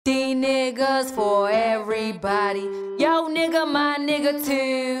These niggas for everybody. Yo nigga, my nigga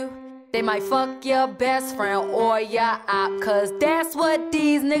too. They might fuck your best friend or your op, cause that's what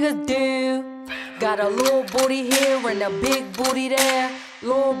these niggas do. Got a little booty here and a big booty there.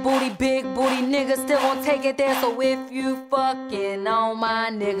 Little booty, big booty, nigga still gon' take it there. So if you fucking on my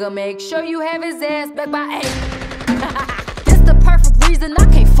nigga, make sure you have his ass back by 8. This the perfect reason I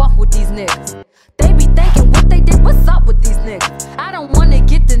can't fuck with these niggas. They be thinking what they did, what's up with these niggas? I don't wanna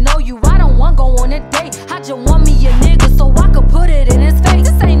get to know you, I don't wanna go on a date. I just want me a nigga so I could put it in his face.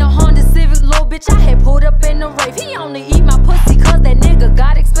 This ain't a Honda Civic, little bitch, I had pulled up in the rave. He only eat my pussy cause that nigga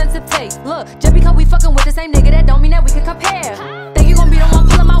got expensive taste. Look, just because we fucking with the same nigga, that don't mean that we can compare. Think you gon' be the one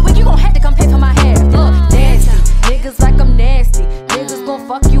pulling my wig, you gon' have to come pay for my hair. Look, nasty, niggas like I'm nasty. Niggas gon'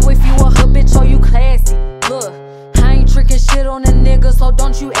 fuck you if you a hood bitch or you classy. Look, I ain't tricking shit on a nigga, so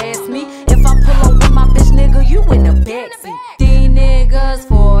don't you ask me. If I pull up with my bitch, nigga, you in the backseat. These niggas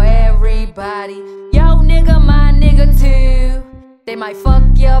for everybody. Yo nigga, my nigga too. They might fuck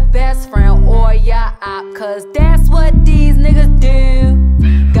your best friend or your op, cause that's what these niggas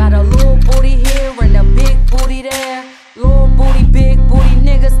do. Got a little booty here and a big booty there. Little booty, big booty,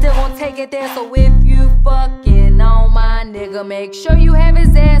 nigga still gon' take it there. So if you fucking on my nigga, make sure you have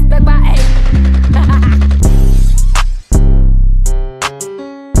his ass back by